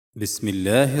بسم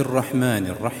الله الرحمن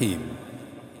الرحيم.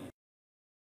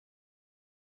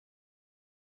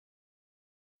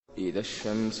 إذا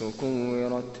الشمس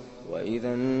كورت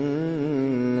وإذا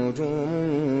النجوم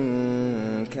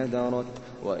انكدرت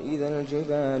وإذا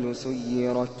الجبال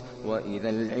سيرت وإذا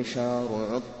العشار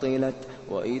عطلت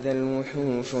وإذا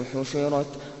الوحوش حشرت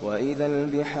وإذا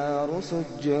البحار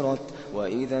سجرت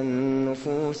وإذا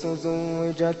النفوس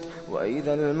زوجت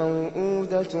وإذا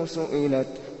الموءودة سئلت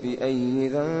بأي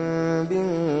ذنب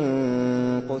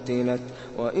قتلت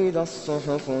وإذا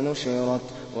الصحف نشرت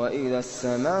وإذا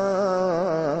السماء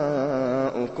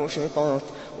كشطت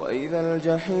وإذا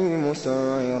الجحيم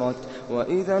سعرت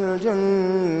وإذا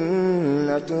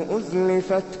الجنة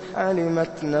أزلفت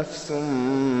علمت نفس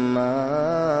ما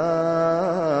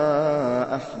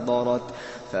أحضرت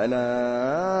فلا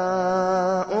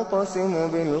أقسم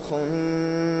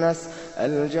بالخنس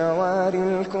الجوار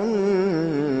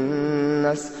الكنس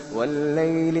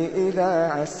والليل إذا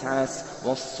عسعس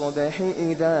والصبح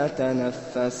إذا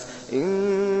تنفس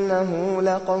إنه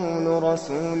لقول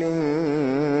رسول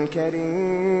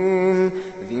كريم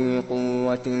ذي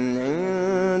قوة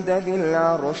عند ذي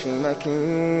العرش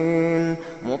مكين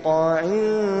مطاع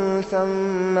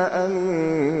ثم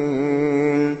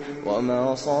أمين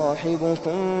وما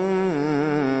صاحبكم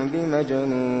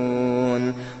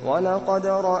بمجنون ولقد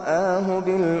رآه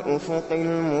بالأفق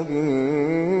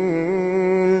المبين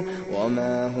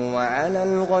وما هو على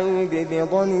الغيب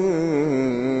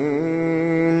بضنين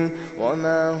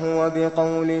وما هو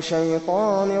بقول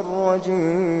شيطان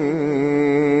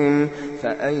رجيم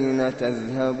فأين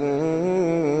تذهبون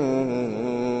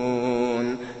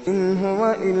إن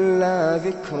هو إلا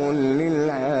ذكر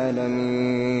للعالمين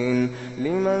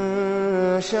لمن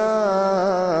شاء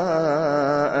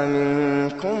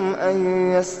منكم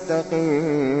أن يستقيم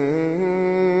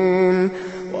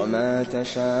وما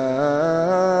تشاءون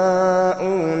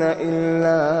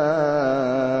إلا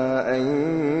أن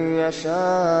يشاء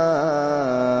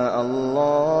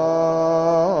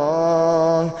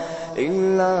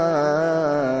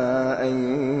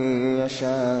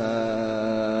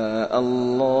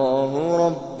الله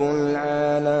رب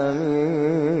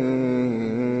العالمين.